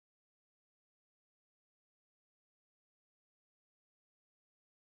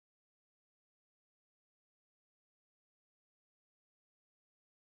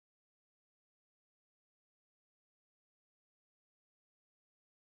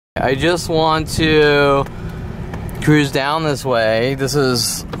I just want to cruise down this way. This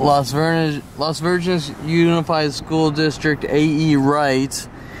is Las Virgenes Unified School District, A.E. Wright.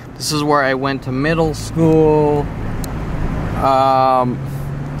 This is where I went to middle school. I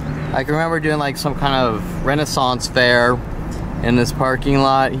can remember doing like some kind of Renaissance fair in this parking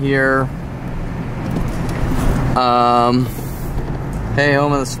lot here. Hey,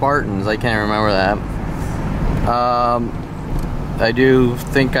 home of the Spartans. I can't remember that. I do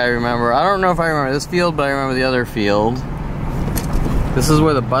think I remember. I don't know if I remember this field, but I remember the other field. This is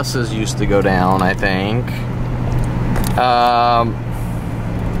where the buses used to go down, I think. To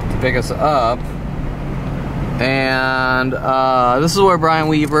pick us up. And this is where Brian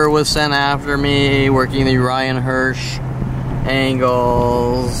Weaver was sent after me, working the Ryan Hearsh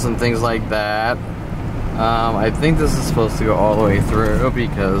angles and things like that. I think this is supposed to go all the way through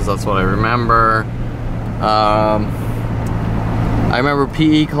because that's what I remember. I remember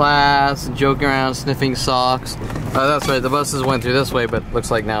PE class, joking around, sniffing socks. That's right, the buses went through this way, but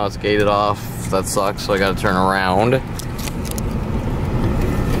looks like now it's gated off. That sucks, so I gotta turn around.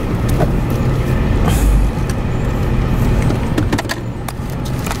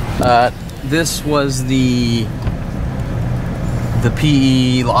 This was the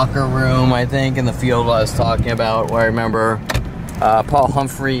PE locker room, I think, in the field I was talking about, where I remember Paul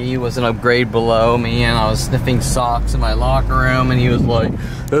Humphrey was an upgrade below me, and I was sniffing socks in my locker room, and he was like,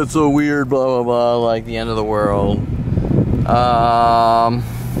 "That's so weird, blah, blah, blah," like the end of the world.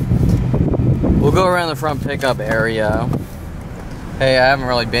 We'll go around the front pickup area. Hey, I haven't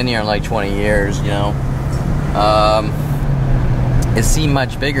really been here in like 20 years, you know. It seemed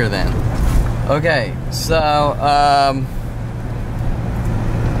much bigger then. Okay, so,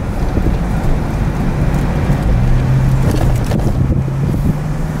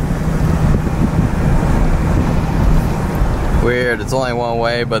 weird, it's only one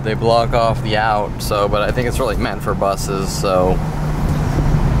way, but they block off the out, so, but I think it's really meant for buses, so,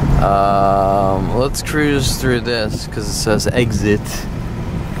 let's cruise through this, because it says exit.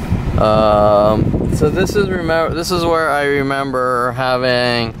 So this is where I remember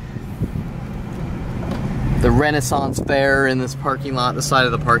having the Renaissance fair in this parking lot, the side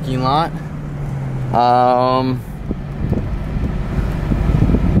of the parking lot.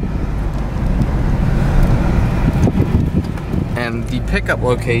 And the pickup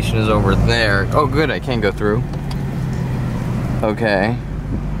location is over there. Oh good, I can't go through. Okay.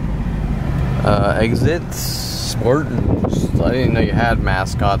 Exit Spartans. I didn't know you had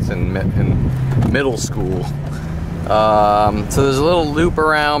mascots in middle school. So there's a little loop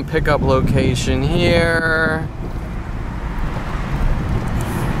around pickup location here.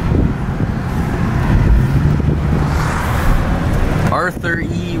 Arthur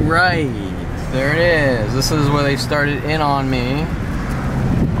E. Wright. There it is. This is where they started in on me.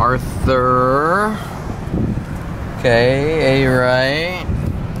 Arthur. Okay, A. Wright.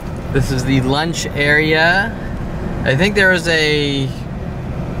 This is the lunch area. I think there was a...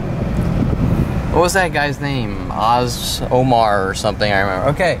 What was that guy's name? Omar or something, I remember.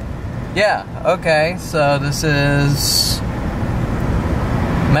 Okay. Yeah, okay. So this is...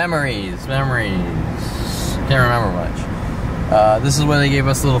 Memories. Can't remember much. This is where they gave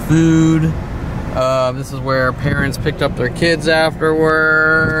us a little food. This is where parents picked up their kids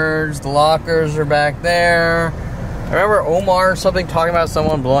afterwards. The lockers are back there. I remember Omar or something talking about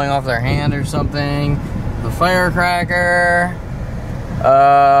someone blowing off their hand or something. The firecracker.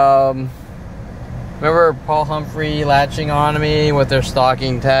 Remember Paul Humphrey latching on to me with their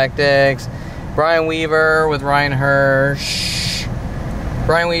stalking tactics. Brian Weaver with Ryan Hearsh.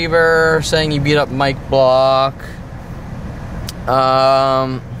 Brian Weaver saying he beat up Mike Block.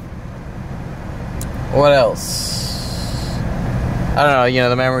 What else? I don't know, you know,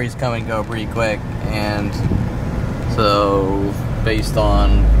 the memories come and go pretty quick, and so based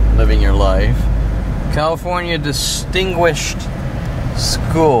on living your life. California Distinguished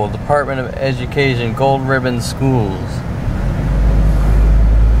School, Department of Education, Gold Ribbon Schools.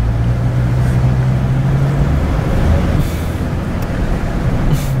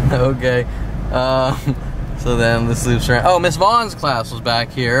 Okay. So then this loops around. Oh, Miss Vaughn's class was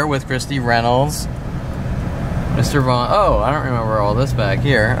back here with Chrisy Reynolds. Mr. Vaughn. Oh, I don't remember all this back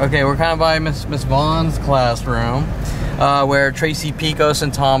here. Okay, we're kind of by Miss Vaughn's classroom, where Traci Peekos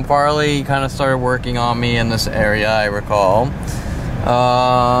and Tom Farley kind of started working on me in this area, I recall.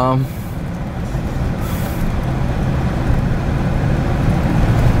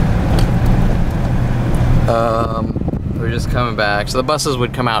 We're just coming back. So the buses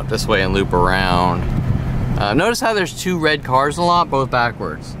would come out this way and loop around. Notice how there's two red cars in the lot, both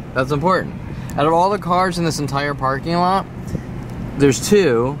backwards. That's important. Out of all the cars in this entire parking lot, there's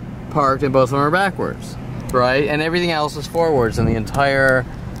two parked and both of them are backwards, right? And everything else is forwards in the entire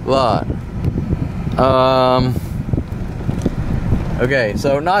lot. Okay,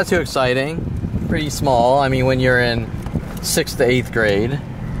 so not too exciting, pretty small. I mean, when you're in 6th to 8th grade,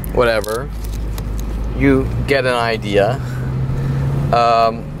 whatever, you get an idea.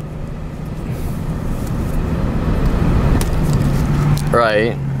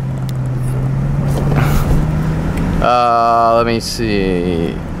 Right. Let me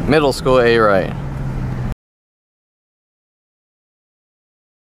see. Middle school, A right.